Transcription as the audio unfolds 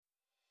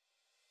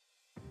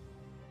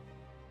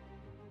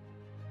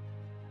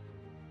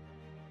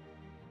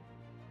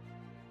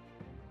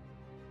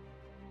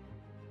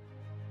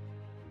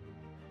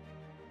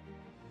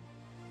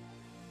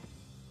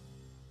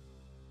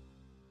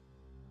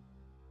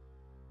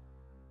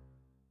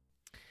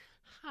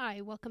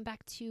Hi, welcome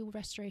back to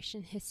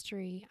Restoration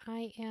History.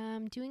 I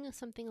am doing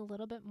something a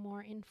little bit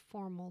more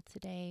informal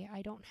today.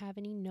 I don't have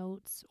any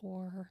notes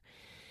or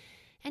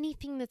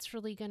anything that's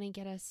really going to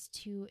get us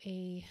to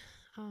a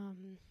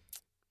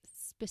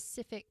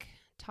specific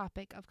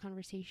topic of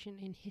conversation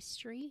in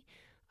history.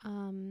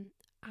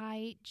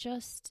 I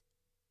just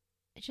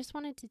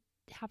wanted to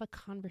have a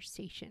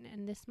conversation,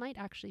 and this might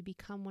actually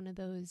become one of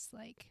those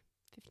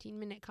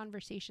 15-minute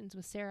conversations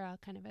with Sarah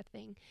kind of a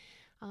thing,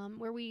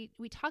 where we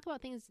talk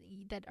about things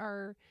that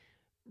are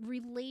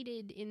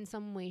related in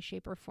some way,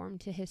 shape, or form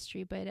to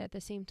history, but at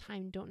the same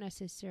time don't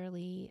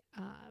necessarily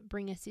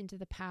bring us into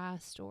the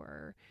past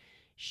or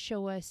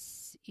show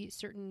us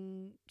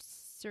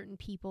certain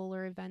people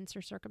or events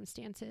or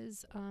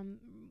circumstances.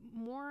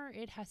 More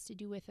it has to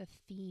do with a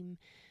theme.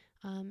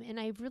 And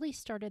I really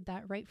started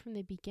that right from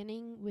the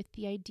beginning with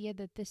the idea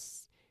that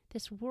this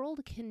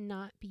world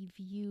cannot be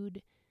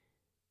viewed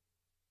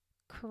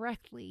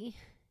correctly.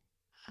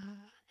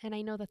 And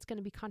I know that's going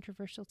to be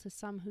controversial to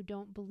some who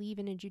don't believe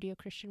in a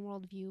Judeo-Christian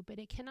worldview, but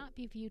it cannot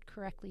be viewed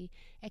correctly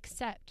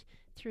except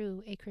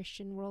through a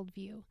Christian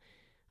worldview,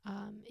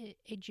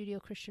 a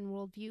Judeo-Christian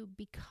worldview,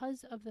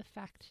 because of the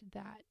fact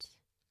that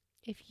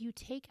if you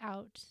take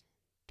out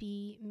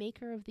the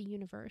maker of the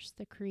universe,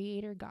 the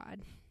creator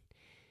God,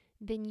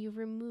 then you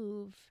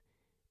remove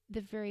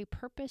the very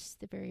purpose,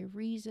 the very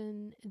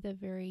reason, the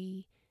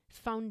very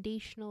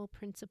foundational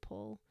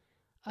principle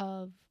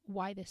of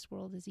why this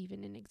world is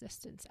even in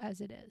existence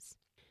as it is.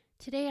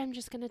 Today I'm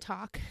just going to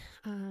talk.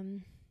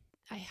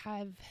 I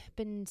have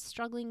been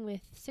struggling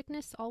with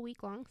sickness all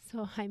week long,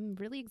 so I'm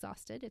really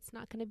exhausted. It's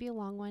not going to be a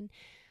long one.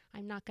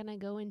 I'm not going to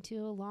go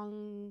into a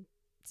long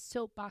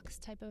soapbox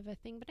type of a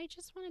thing, but I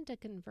just wanted to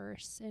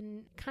converse,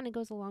 and kind of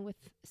goes along with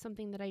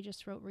something that I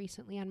just wrote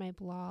recently on my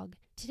blog.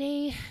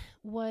 Today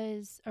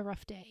was a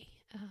rough day.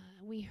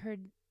 We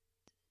heard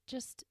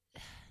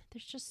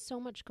there's just so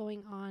much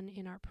going on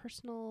in our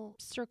personal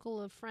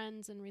circle of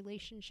friends and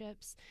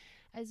relationships,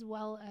 as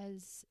well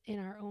as in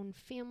our own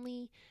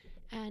family.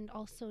 And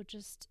also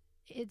just,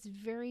 it's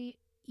very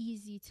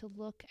easy to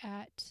look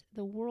at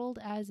the world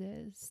as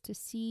is, to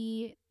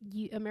see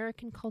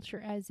American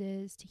culture as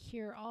is, to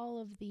hear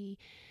all of the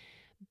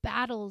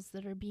battles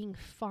that are being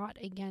fought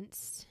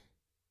against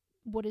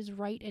what is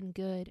right and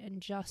good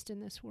and just in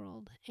this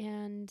world.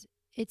 And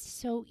it's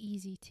so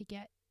easy to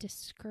get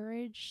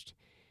discouraged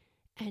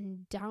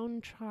and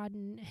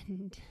downtrodden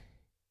and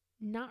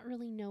not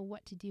really know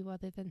what to do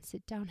other than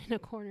sit down in a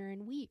corner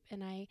and weep.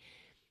 And I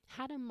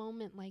had a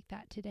moment like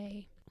that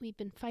today. We've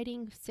been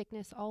fighting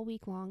sickness all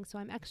week long, so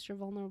I'm extra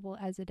vulnerable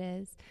as it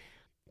is.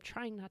 I'm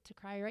trying not to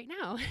cry right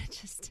now,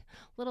 just a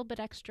little bit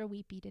extra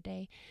weepy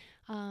today.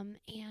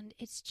 And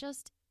it's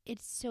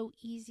so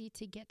easy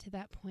to get to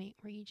that point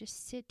where you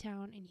just sit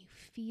down and you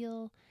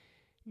feel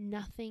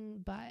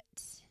nothing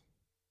but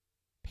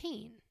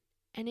pain.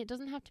 And it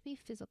doesn't have to be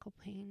physical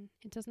pain.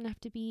 It doesn't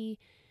have to be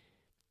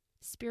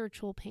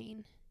spiritual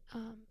pain.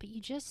 But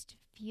you just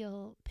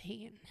feel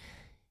pain.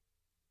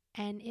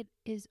 And it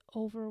is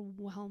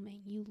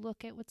overwhelming. You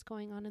look at what's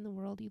going on in the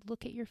world. You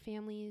look at your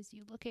families.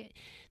 You look at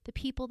the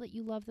people that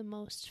you love the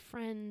most,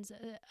 friends,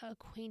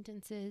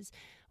 acquaintances.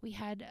 We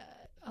had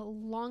a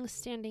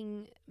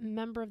long-standing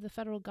member of the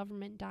federal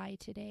government die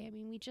today. I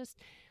mean,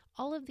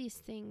 all of these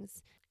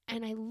things.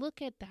 And I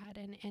look at that,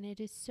 and it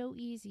is so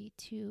easy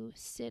to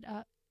sit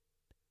up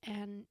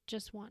and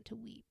just want to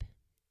weep,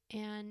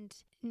 and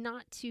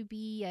not to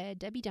be a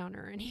Debbie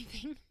Downer or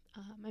anything.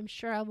 I'm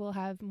sure I will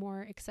have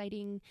more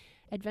exciting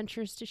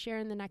adventures to share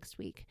in the next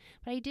week,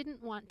 but I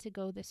didn't want to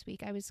go this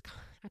week. I was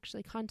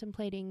actually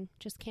contemplating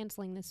just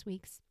canceling this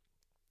week's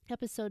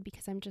episode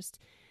because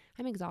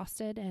I'm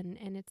exhausted, and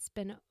it's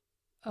been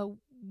a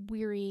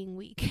wearying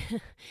week.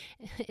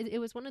 It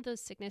was one of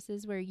those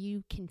sicknesses where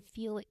you can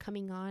feel it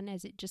coming on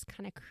as it just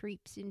kind of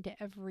creeps into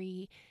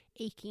every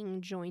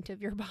aching joint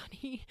of your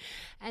body,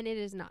 and it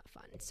is not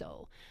fun.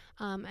 So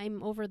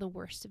I'm over the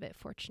worst of it,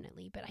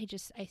 fortunately, but I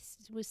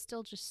was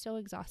still just so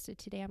exhausted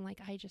today. I'm like,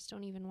 I just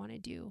don't even want to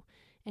do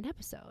an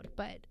episode,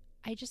 but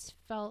I just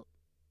felt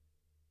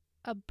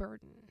a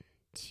burden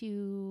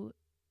to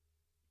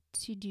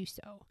do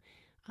so.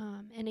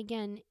 And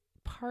again,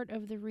 part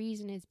of the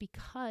reason is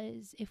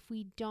because if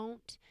we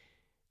don't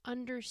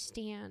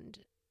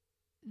understand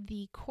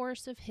the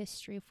course of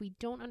history, if we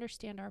don't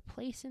understand our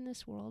place in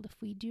this world, if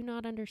we do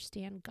not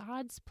understand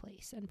God's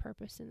place and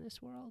purpose in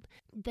this world,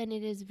 then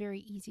it is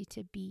very easy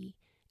to be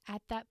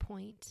at that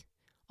point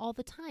all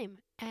the time.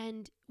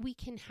 And we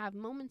can have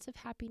moments of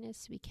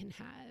happiness, we can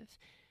have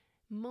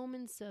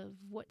moments of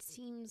what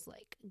seems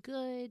like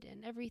good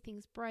and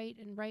everything's bright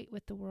and right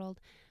with the world,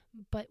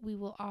 but we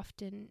will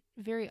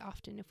very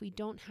often, if we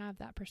don't have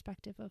that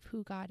perspective of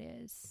who God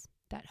is,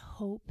 that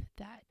hope,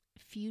 that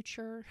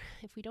future,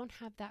 if we don't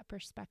have that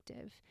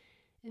perspective,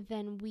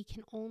 then we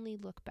can only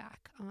look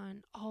back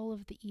on all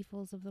of the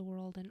evils of the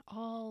world and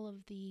all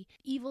of the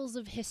evils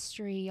of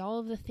history, all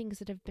of the things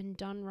that have been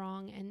done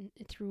wrong and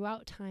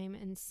throughout time,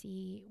 and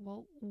see,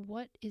 well,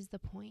 what is the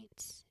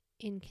point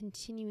in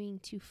continuing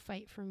to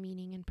fight for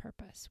meaning and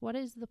purpose? What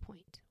is the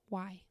point?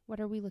 Why? What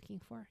are we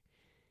looking for?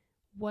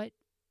 What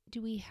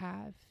do we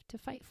have to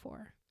fight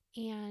for?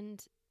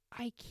 And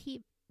I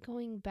keep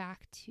going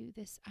back to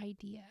this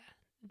idea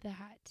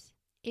that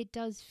it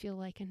does feel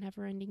like a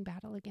never-ending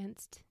battle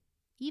against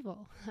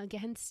evil,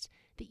 against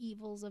the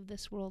evils of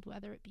this world,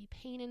 whether it be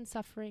pain and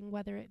suffering,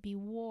 whether it be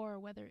war,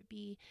 whether it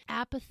be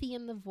apathy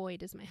in the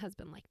void, as my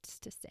husband likes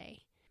to say.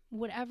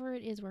 Whatever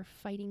it is we're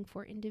fighting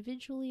for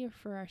individually or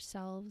for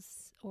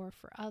ourselves or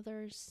for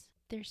others,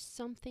 there's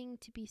something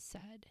to be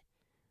said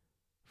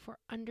for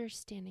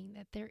understanding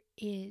that there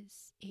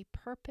is a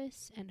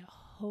purpose and a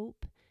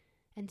hope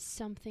and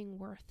something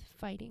worth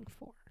fighting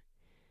for.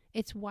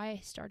 It's why I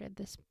started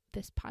this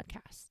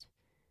podcast.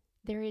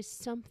 There is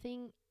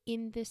something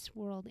in this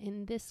world,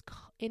 in this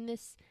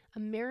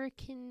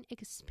American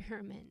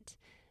experiment,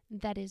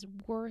 that is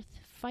worth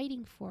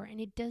fighting for,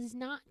 and it does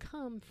not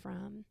come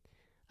from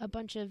a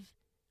bunch of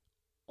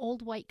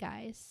old white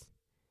guys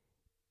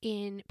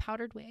in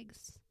powdered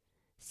wigs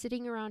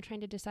sitting around trying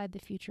to decide the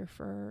future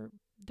for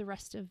the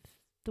rest of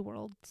the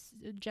world's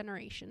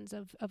generations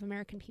of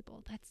American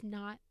people. That's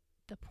not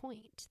the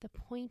point. The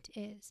point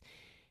is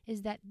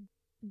that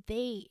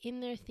they, in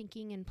their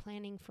thinking and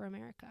planning for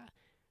America,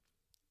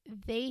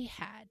 they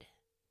had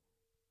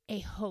a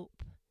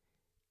hope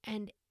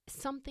and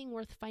something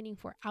worth fighting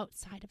for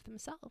outside of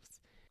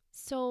themselves.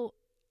 So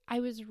I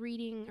was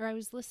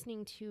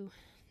listening to,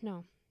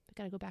 I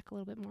got to go back a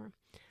little bit more.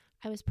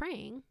 I was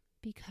praying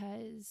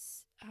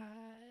because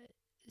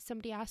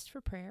somebody asked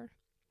for prayer.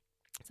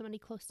 Somebody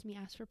close to me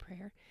asked for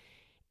prayer.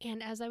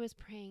 And as I was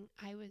praying,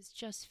 I was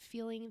just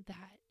feeling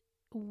that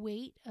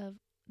weight of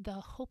the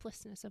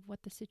hopelessness of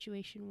what the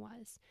situation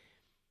was.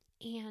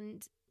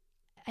 And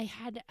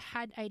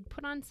I'd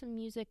put on some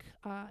music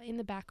in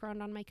the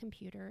background on my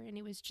computer, and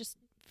it was just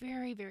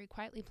very, very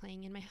quietly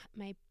playing. And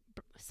my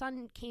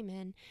son came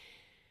in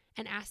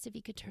and asked if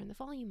he could turn the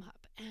volume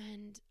up.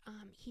 And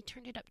he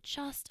turned it up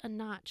just a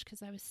notch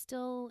because I was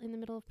still in the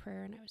middle of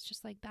prayer, and I was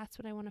just like, that's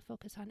what I want to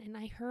focus on. And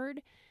I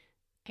heard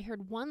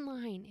one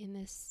line in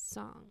this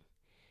song,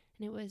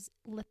 and it was,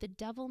 "Let the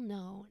devil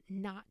know,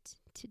 not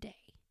today."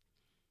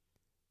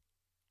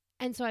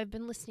 And so I've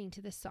been listening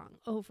to this song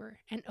over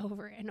and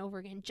over and over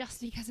again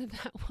just because of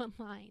that one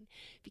line,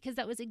 because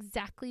that was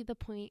exactly the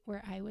point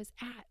where I was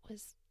at,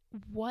 was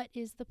what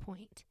is the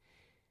point?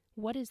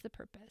 What is the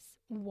purpose?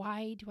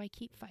 Why do I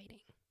keep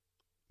fighting?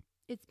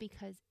 It's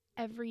because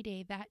every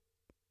day that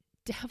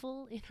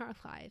devil in our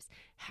lives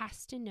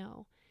has to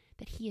know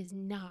that he is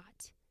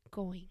not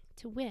going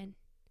to win.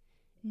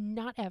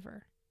 Not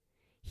ever.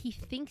 He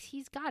thinks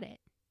he's got it.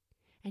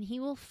 And he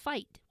will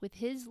fight with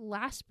his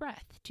last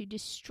breath to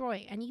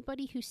destroy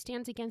anybody who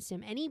stands against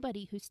him,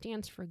 anybody who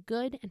stands for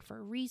good and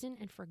for reason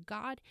and for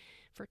God,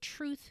 for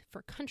truth,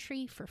 for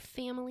country, for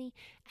family.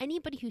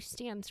 Anybody who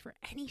stands for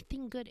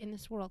anything good in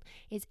this world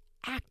is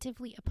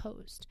actively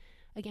opposed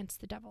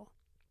against the devil,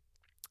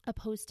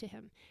 opposed to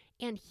him.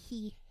 And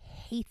he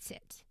hates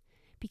it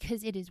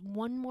because it is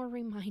one more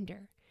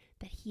reminder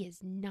that he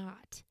is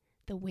not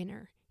the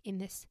winner in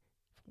this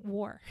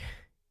war.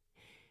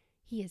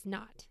 He is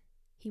not.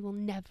 He will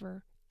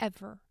never,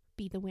 ever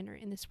be the winner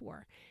in this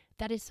war.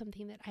 That is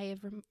something that I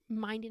have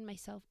reminded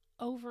myself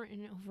over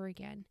and over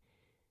again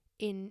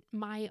in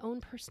my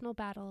own personal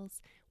battles,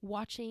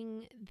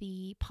 watching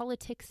the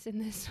politics in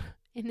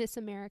this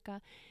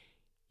America.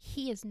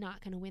 He is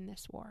not going to win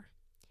this war.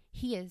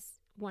 He has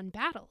won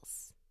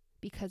battles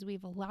because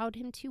we've allowed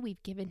him to.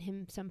 We've given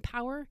him some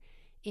power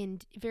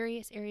in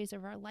various areas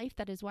of our life.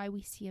 That is why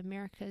we see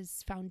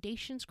America's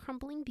foundations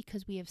crumbling,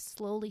 because we have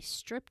slowly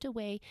stripped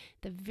away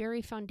the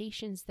very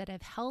foundations that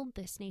have held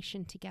this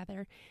nation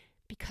together,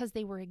 because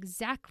they were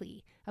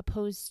exactly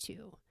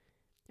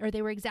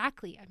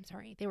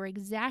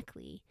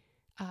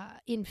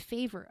in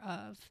favor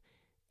of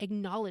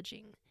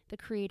acknowledging the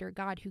Creator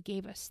God who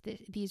gave us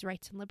these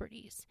rights and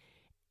liberties.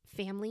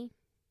 Family,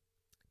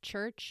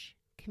 church,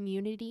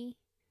 community,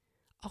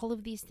 all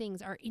of these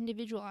things, our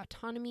individual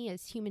autonomy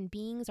as human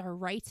beings, our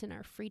rights and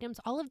our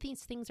freedoms, all of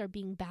these things are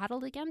being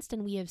battled against,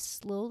 and we have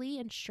slowly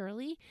and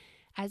surely,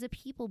 as a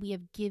people, we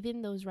have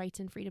given those rights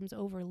and freedoms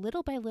over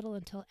little by little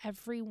until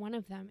every one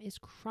of them is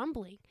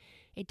crumbling.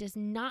 It does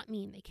not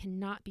mean they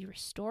cannot be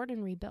restored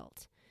and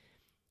rebuilt.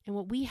 And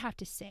what we have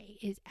to say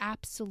is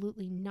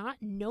absolutely not,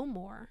 no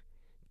more.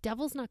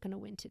 Devil's not going to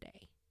win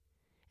today.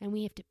 And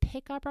we have to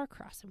pick up our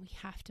cross, and we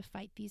have to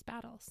fight these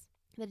battles.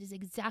 That is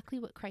exactly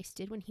what Christ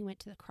did when he went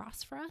to the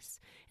cross for us.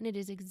 And it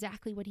is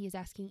exactly what he is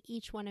asking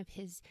each one of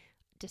his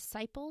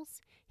disciples,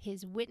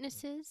 his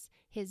witnesses,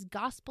 his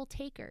gospel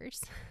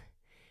takers.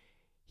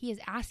 He is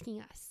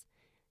asking us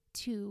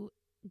to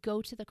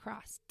go to the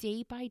cross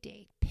day by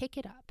day, pick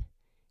it up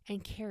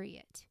and carry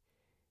it,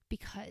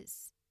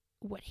 because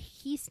what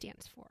he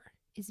stands for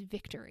is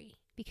victory,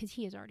 because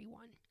he has already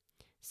won.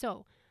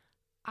 So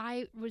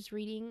I was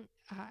reading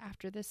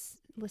after this,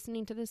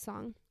 listening to this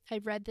song. I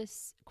read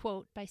this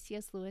quote by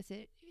C.S. Lewis.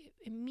 It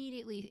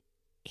immediately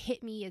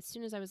hit me as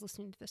soon as I was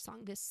listening to the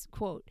song, this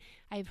quote.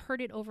 I've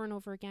heard it over and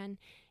over again.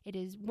 It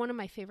is one of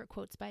my favorite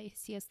quotes by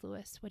C.S.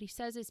 Lewis. What he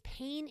says is,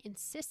 pain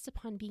insists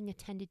upon being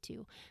attended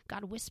to.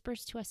 God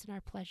whispers to us in our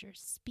pleasures,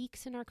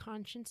 speaks in our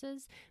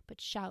consciences, but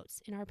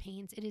shouts in our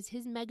pains. It is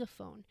his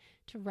megaphone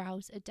to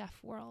rouse a deaf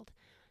world.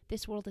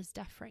 This world is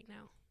deaf right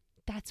now.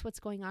 That's what's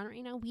going on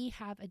right now. We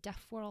have a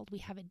deaf world. We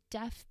have a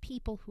deaf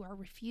people who are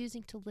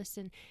refusing to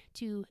listen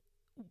to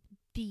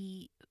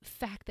the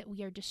fact that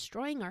we are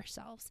destroying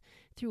ourselves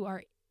through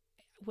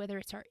whether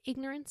it's our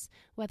ignorance,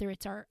 whether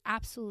it's our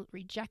absolute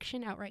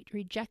rejection, outright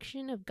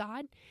rejection of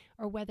God,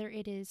 or whether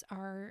it is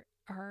our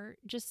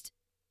just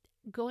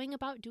going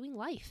about doing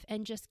life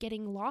and just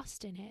getting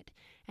lost in it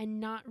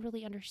and not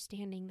really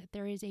understanding that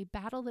there is a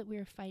battle that we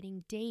are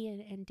fighting day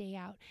in and day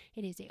out.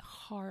 It is a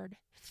hard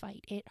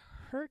fight. It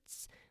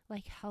hurts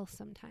like hell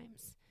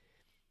sometimes,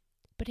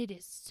 but it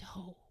is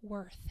so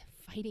worth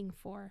fighting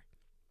for.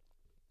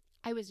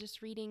 I was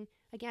just reading,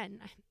 again,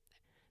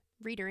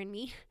 reader in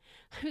me,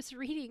 I was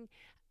reading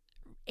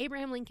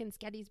Abraham Lincoln's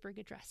Gettysburg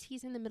Address.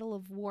 He's in the middle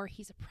of war.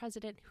 He's a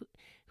president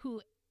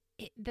who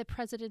the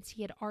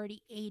presidency had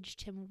already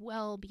aged him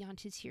well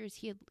beyond his years.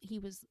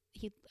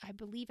 I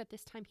believe at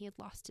this time he had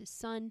lost his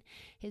son.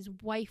 His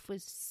wife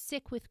was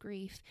sick with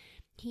grief.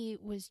 He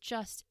was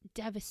just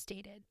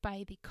devastated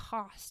by the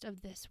cost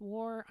of this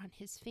war on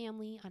his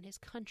family, on his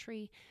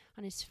country,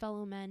 on his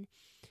fellow men.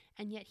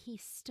 And yet he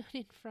stood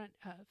in front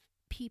of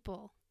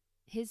people,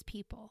 his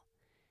people,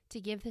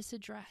 to give this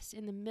address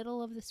in the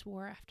middle of this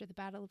war after the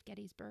Battle of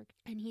Gettysburg.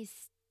 And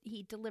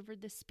he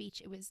delivered this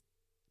speech. It was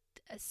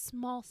a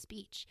small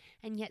speech,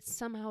 and yet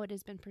somehow it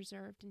has been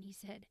preserved. And he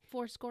said,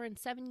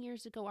 7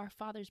 years ago, our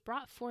fathers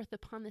brought forth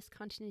upon this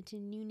continent a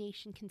new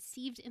nation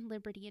conceived in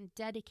liberty and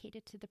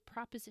dedicated to the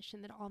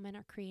proposition that all men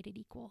are created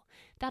equal.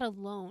 That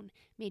alone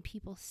made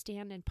people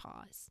stand and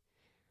pause.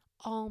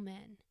 All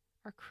men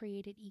are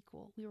created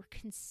equal. We were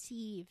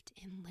conceived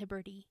in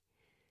liberty.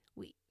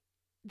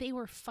 They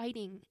were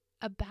fighting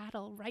a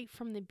battle right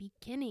from the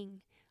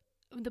beginning.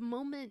 The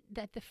moment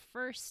that the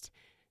first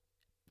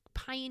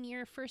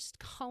pioneer, first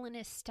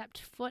colonist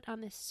stepped foot on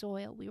this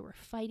soil, we were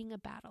fighting a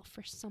battle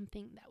for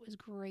something that was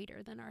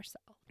greater than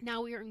ourselves.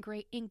 Now we are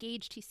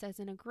engaged, he says,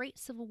 in a great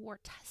civil war,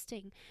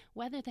 testing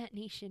whether that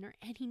nation or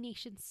any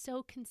nation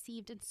so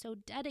conceived and so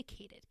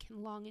dedicated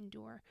can long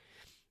endure.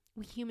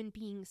 We human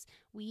beings,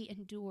 we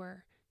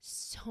endure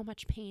so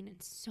much pain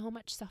and so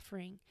much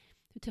suffering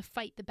to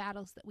fight the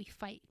battles that we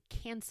fight.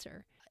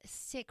 Cancer, a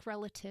sick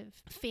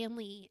relative,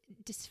 family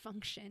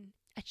dysfunction,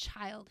 a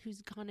child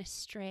who's gone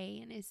astray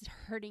and is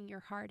hurting your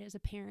heart as a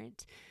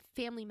parent,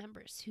 family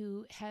members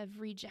who have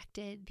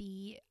rejected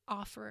the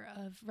offer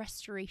of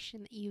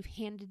restoration that you've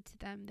handed to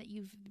them, that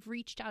you've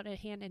reached out a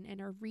hand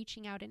and are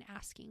reaching out and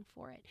asking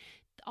for it.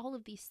 All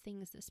of these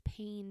things, this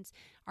pains,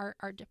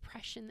 our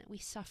depression that we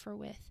suffer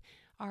with,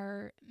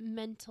 our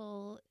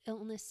mental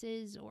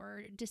illnesses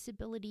or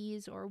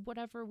disabilities or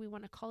whatever we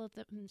want to call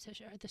them,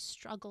 are the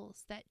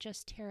struggles that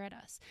just tear at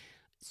us.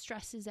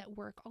 Stresses at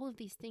work, all of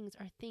these things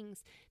are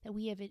things that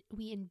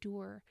we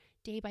endure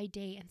day by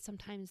day, and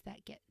sometimes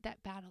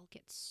that battle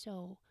gets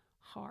so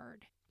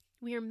hard.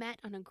 We are met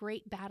on a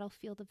great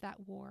battlefield of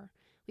that war.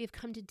 We have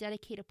come to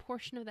dedicate a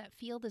portion of that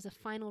field as a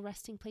final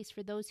resting place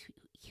for those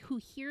who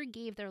here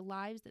gave their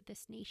lives that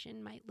this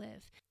nation might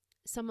live.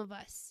 Some of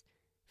us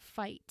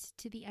fight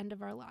to the end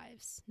of our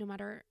lives. No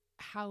matter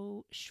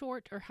how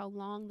short or how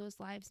long those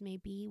lives may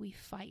be, we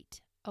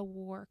fight a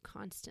war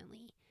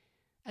constantly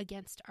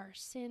against our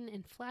sin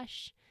and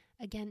flesh,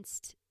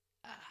 against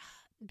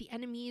the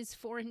enemies,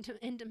 foreign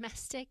and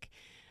domestic,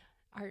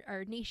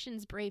 our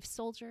nation's brave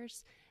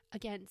soldiers,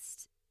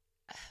 against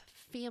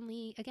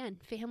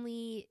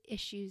family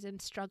issues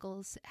and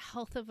struggles,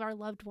 health of our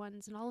loved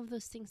ones, and all of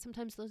those things.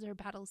 Sometimes those are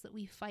battles that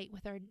we fight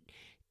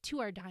to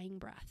our dying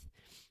breath.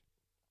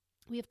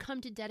 We have come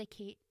to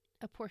dedicate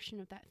a portion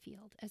of that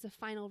field as a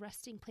final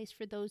resting place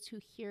for those who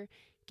here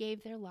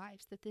gave their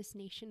lives that this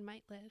nation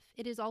might live.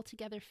 It is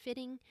altogether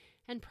fitting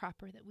and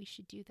proper that we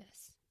should do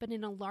this. But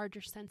in a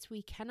larger sense,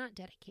 we cannot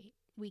dedicate,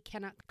 we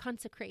cannot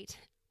consecrate,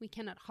 we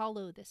cannot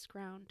hallow this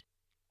ground.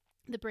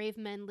 The brave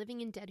men,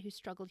 living and dead, who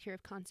struggled here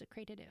have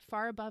consecrated it,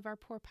 far above our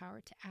poor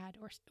power to add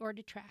or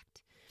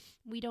detract.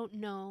 We don't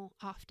know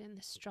often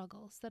the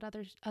struggles that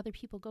other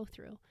people go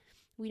through.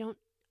 We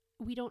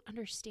don't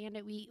understand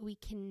it. We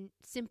can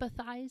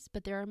sympathize,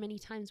 but there are many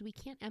times we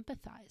can't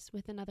empathize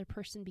with another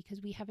person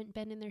because we haven't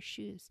been in their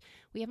shoes.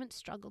 We haven't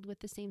struggled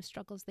with the same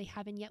struggles they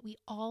have, and yet we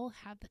all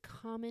have the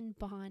common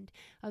bond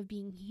of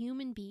being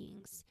human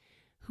beings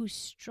who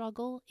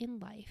struggle in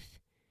life,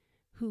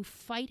 who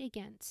fight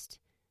against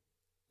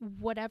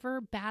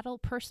whatever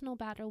personal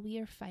battle we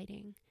are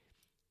fighting.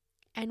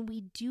 And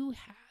we do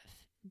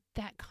have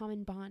that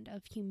common bond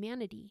of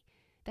humanity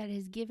that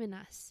has given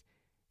us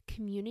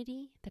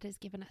community, that has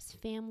given us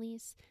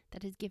families,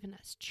 that has given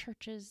us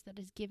churches, that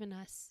has given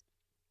us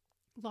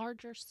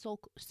larger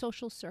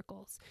social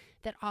circles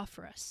that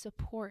offer us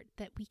support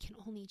that we can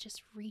only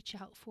just reach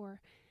out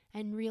for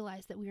and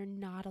realize that we are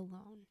not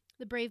alone.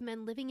 The brave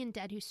men, living and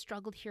dead, who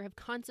struggled here have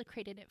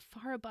consecrated it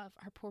far above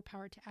our poor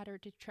power to add or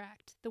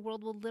detract. The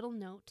world will little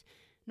note,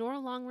 nor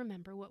long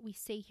remember what we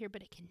say here,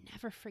 but it can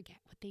never forget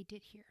what they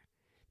did here.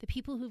 The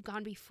people who've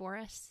gone before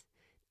us,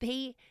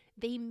 they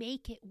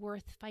make it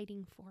worth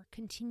fighting for,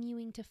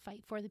 continuing to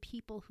fight for the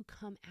people who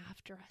come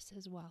after us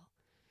as well.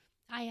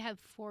 I have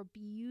 4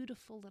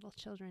 beautiful little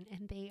children,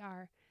 and they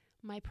are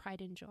my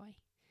pride and joy.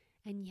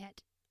 And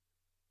yet,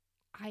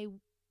 I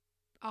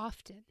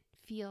often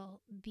feel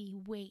the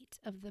weight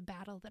of the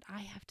battle that I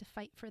have to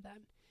fight for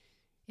them.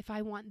 If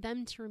I want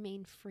them to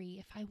remain free,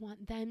 if I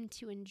want them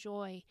to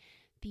enjoy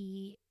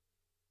the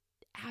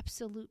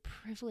absolute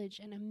privilege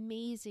and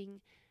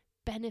amazing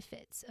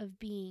benefits of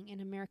being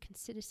an American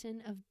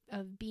citizen,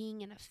 of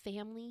being in a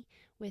family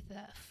with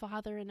a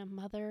father and a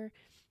mother,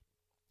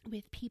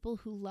 with people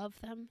who love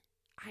them,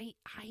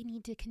 I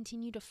need to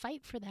continue to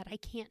fight for that. I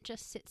can't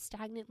just sit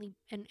stagnantly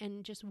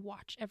and just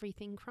watch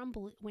everything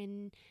crumble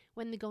when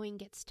the going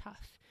gets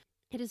tough.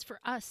 It is for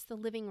us, the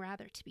living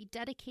rather, to be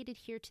dedicated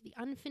here to the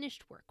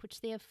unfinished work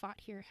which they have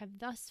fought here, have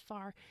thus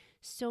far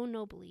so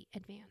nobly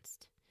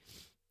advanced.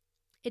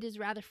 It is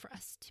rather for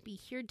us to be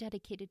here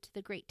dedicated to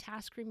the great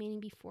task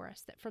remaining before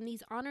us, that from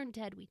these honored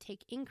dead we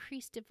take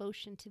increased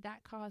devotion to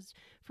that cause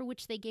for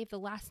which they gave the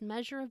last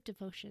measure of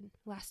devotion,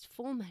 last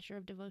full measure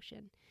of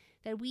devotion,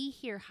 that we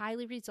here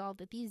highly resolve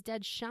that these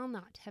dead shall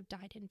not have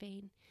died in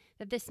vain,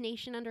 that this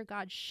nation under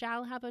God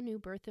shall have a new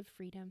birth of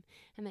freedom,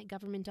 and that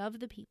government of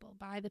the people,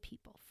 by the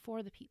people,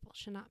 for the people,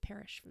 shall not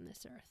perish from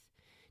this earth.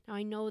 Now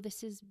I know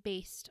this is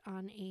based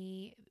on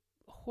a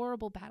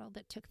horrible battle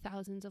that took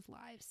thousands of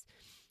lives,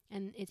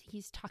 and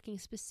he's talking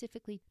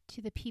specifically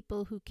to the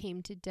people who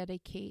came to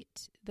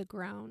dedicate the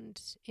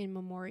ground in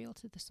memorial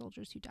to the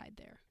soldiers who died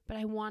there. But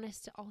I want us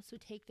to also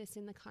take this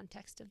in the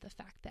context of the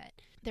fact that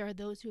there are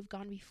those who have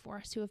gone before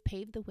us, who have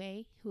paved the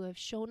way, who have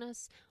shown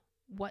us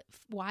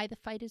why the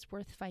fight is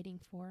worth fighting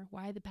for,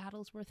 why the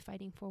battle is worth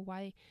fighting for,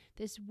 why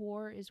this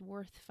war is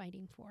worth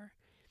fighting for.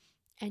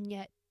 And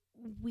yet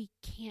we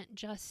can't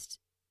just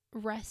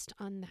rest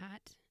on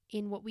that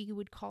in what we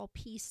would call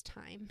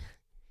peacetime,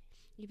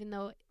 even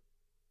though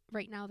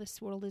right now this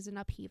world is in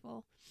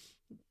upheaval.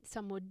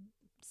 Some would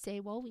say,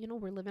 well,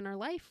 we're living our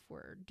life,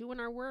 we're doing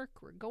our work,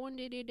 we're going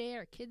day to day,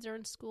 our kids are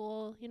in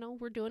school,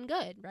 we're doing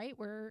good, right?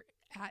 We're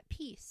at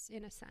peace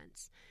in a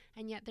sense.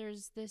 And yet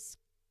there's this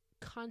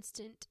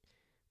constant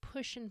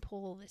push and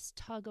pull, this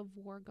tug of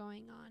war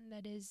going on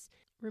that is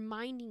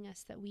reminding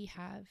us that we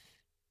have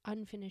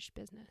unfinished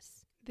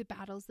business. The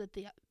battles that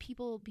the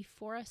people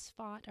before us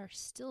fought are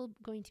still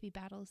going to be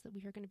battles that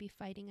we are going to be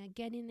fighting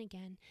again and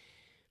again.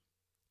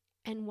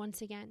 And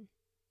once again,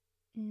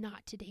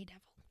 not today,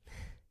 devil.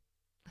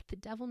 Let the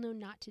devil know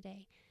not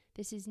today.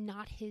 This is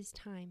not his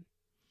time.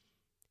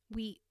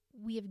 We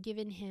have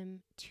given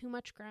him too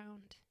much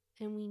ground,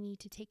 and we need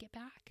to take it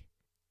back.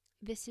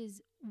 This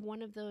is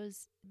one of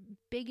those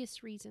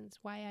biggest reasons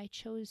why I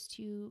chose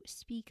to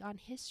speak on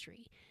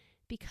history,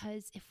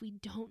 because if we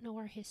don't know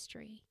our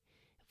history,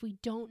 if we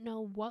don't know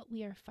what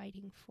we are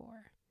fighting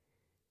for,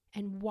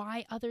 and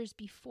why others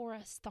before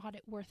us thought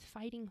it worth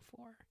fighting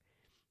for,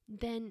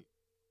 then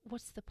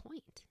what's the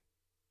point?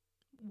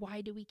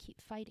 Why do we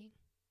keep fighting?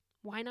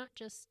 Why not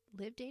just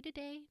live day to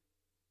day,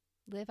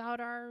 live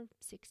out our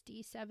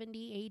 60,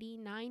 70, 80,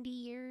 90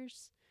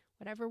 years,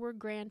 whatever we're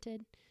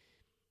granted,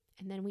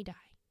 and then we die?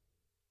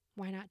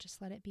 Why not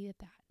just let it be at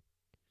that?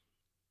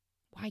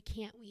 Why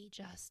can't we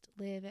just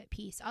live at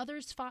peace?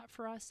 Others fought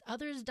for us,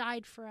 others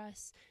died for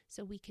us,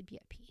 so we could be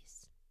at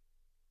peace.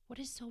 What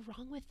is so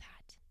wrong with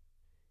that?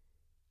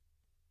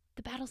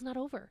 The battle's not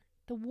over.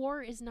 The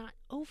war is not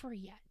over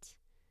yet.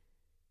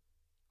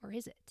 Or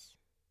is it?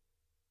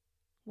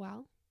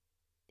 Well,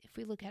 if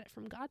we look at it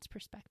from God's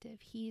perspective,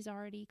 he's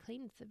already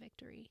claimed the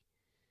victory.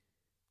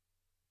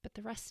 But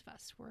the rest of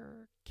us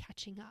were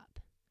catching up.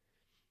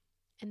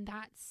 And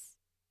that's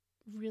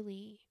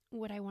really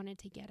what I wanted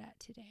to get at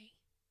today.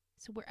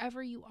 So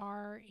wherever you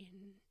are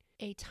in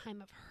a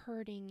time of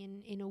hurting,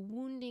 in a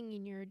wounding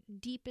in your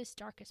deepest,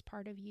 darkest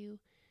part of you,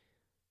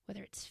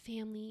 whether it's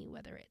family,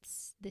 whether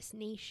it's this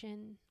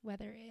nation,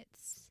 whether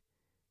it's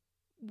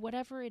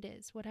whatever it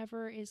is,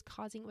 whatever is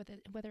causing,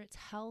 whether it's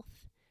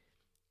health,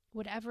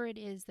 whatever it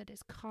is that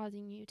is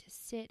causing you to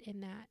sit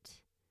in that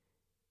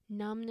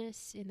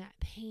numbness, in that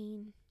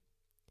pain,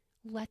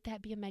 let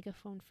that be a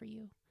megaphone for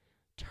you.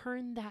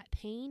 Turn that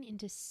pain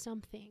into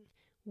something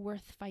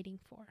worth fighting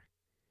for.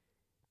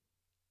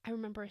 I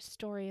remember a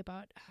story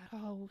about,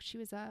 she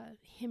was a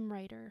hymn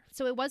writer.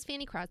 So it was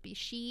Fanny Crosby.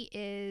 She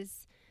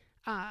is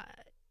a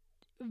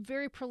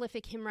very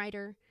prolific hymn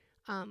writer,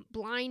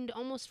 blind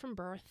almost from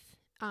birth.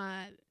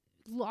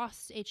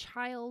 Lost a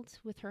child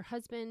with her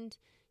husband.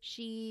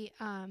 She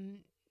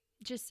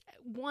just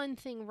one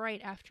thing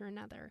right after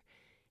another.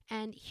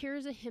 And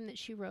here's a hymn that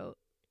she wrote: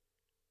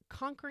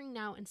 conquering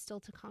now and still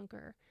to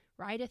conquer,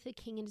 rideth the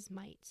king in his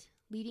might,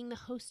 leading the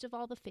host of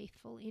all the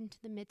faithful into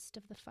the midst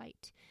of the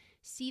fight.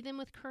 See them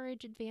with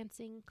courage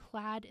advancing,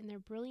 clad in their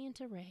brilliant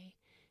array,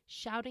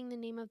 shouting the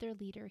name of their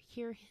leader,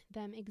 hear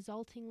them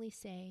exultingly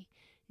say,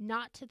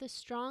 "Not to the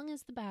strong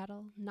is the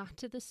battle, not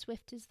to the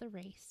swift is the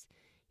race,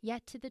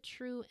 yet to the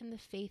true and the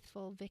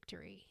faithful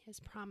victory is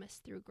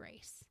promised through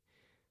grace.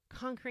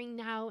 Conquering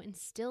now and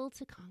still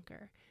to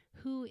conquer,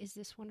 who is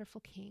this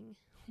wonderful King?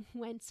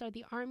 Whence are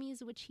the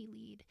armies which he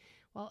lead,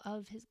 while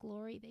of his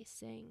glory they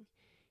sing?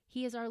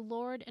 He is our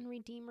Lord and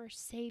Redeemer,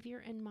 Savior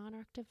and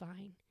Monarch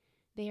divine.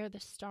 They are the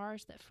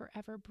stars that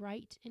forever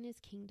bright in his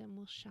kingdom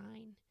will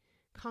shine.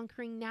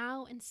 Conquering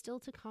now and still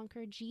to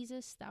conquer,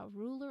 Jesus, thou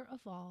ruler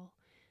of all.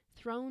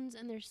 Thrones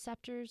and their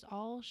scepters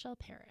all shall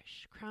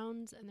perish,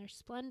 crowns and their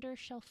splendor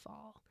shall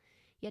fall.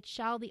 Yet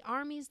shall the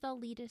armies thou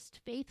leadest,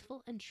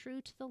 faithful and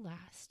true to the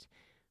last,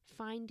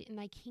 find in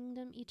thy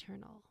kingdom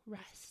eternal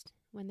rest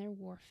when their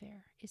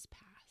warfare is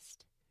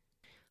past."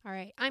 All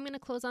right, I'm going to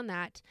close on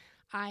that.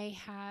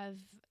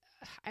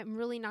 I'm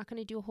really not going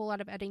to do a whole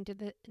lot of editing to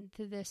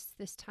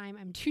this time.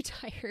 I'm too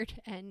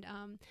tired, and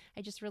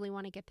I just really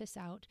want to get this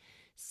out.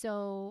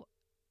 So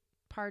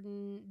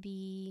pardon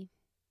the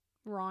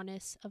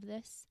rawness of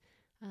this,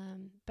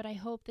 but I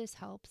hope this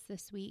helps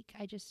this week.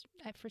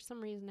 For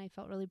some reason, I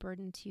felt really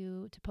burdened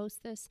to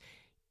post this.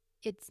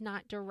 It's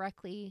not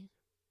directly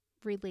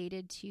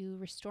related to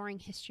restoring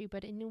history,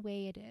 but in a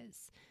way it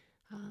is.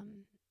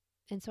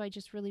 And so I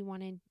just really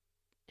wanted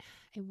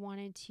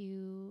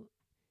to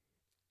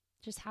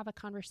just have a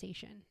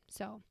conversation.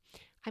 So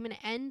I'm going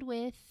to end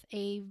with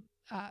a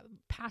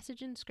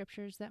passage in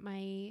scriptures that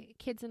my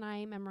kids and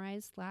I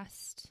memorized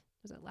last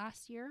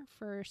year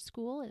for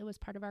school. It was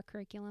part of our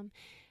curriculum,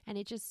 and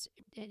it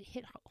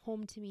hit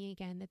home to me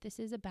again that this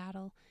is a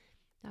battle.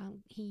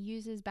 He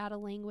uses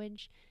battle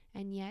language,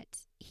 and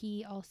yet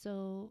he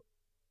also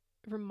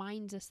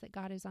reminds us that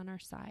God is on our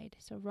side.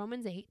 So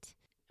Romans 8,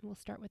 and we'll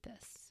start with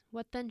this.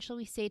 "What then shall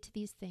we say to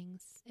these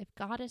things? If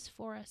God is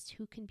for us,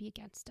 who can be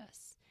against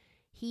us?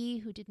 He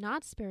who did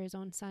not spare his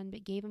own son,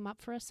 but gave him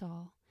up for us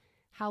all,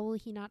 how will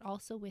he not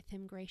also with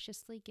him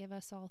graciously give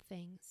us all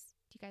things?"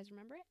 Do you guys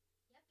remember it?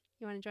 Yep.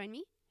 You want to join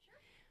me?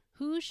 Sure.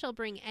 "Who shall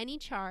bring any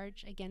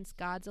charge against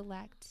God's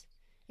elect?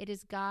 It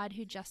is God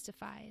who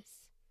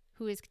justifies.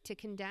 Who is to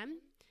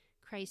condemn?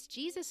 Christ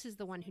Jesus is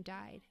the one who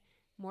died.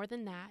 More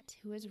than that,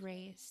 who is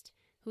raised,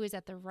 who is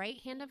at the right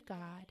hand of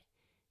God,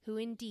 who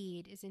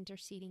indeed is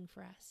interceding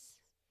for us.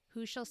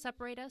 Who shall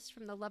separate us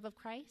from the love of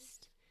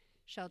Christ?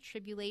 Shall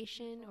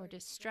tribulation or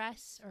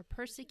distress or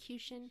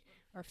persecution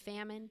or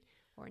famine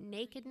or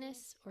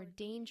nakedness or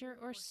danger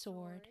or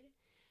sword?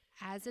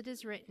 As it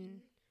is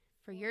written,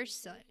 for your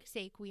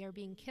sake we are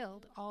being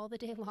killed all the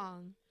day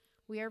long.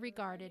 We are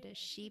regarded as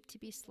sheep to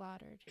be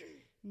slaughtered.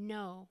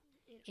 No,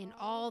 in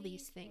all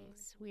these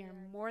things we are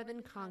more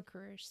than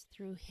conquerors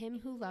through him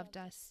who loved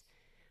us.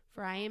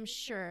 For I am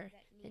sure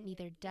that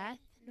neither death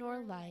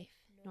nor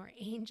life, nor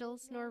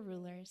angels nor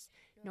rulers,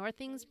 nor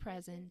things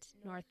present,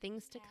 nor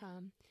things to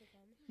come,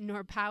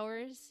 nor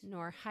powers,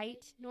 nor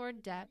height, nor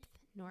depth,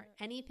 nor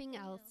anything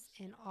else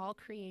in all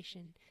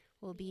creation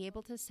will be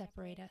able to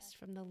separate us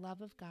from the love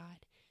of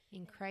God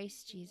in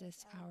Christ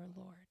Jesus our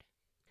Lord."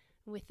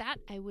 With that,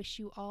 I wish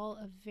you all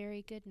a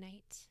very good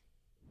night.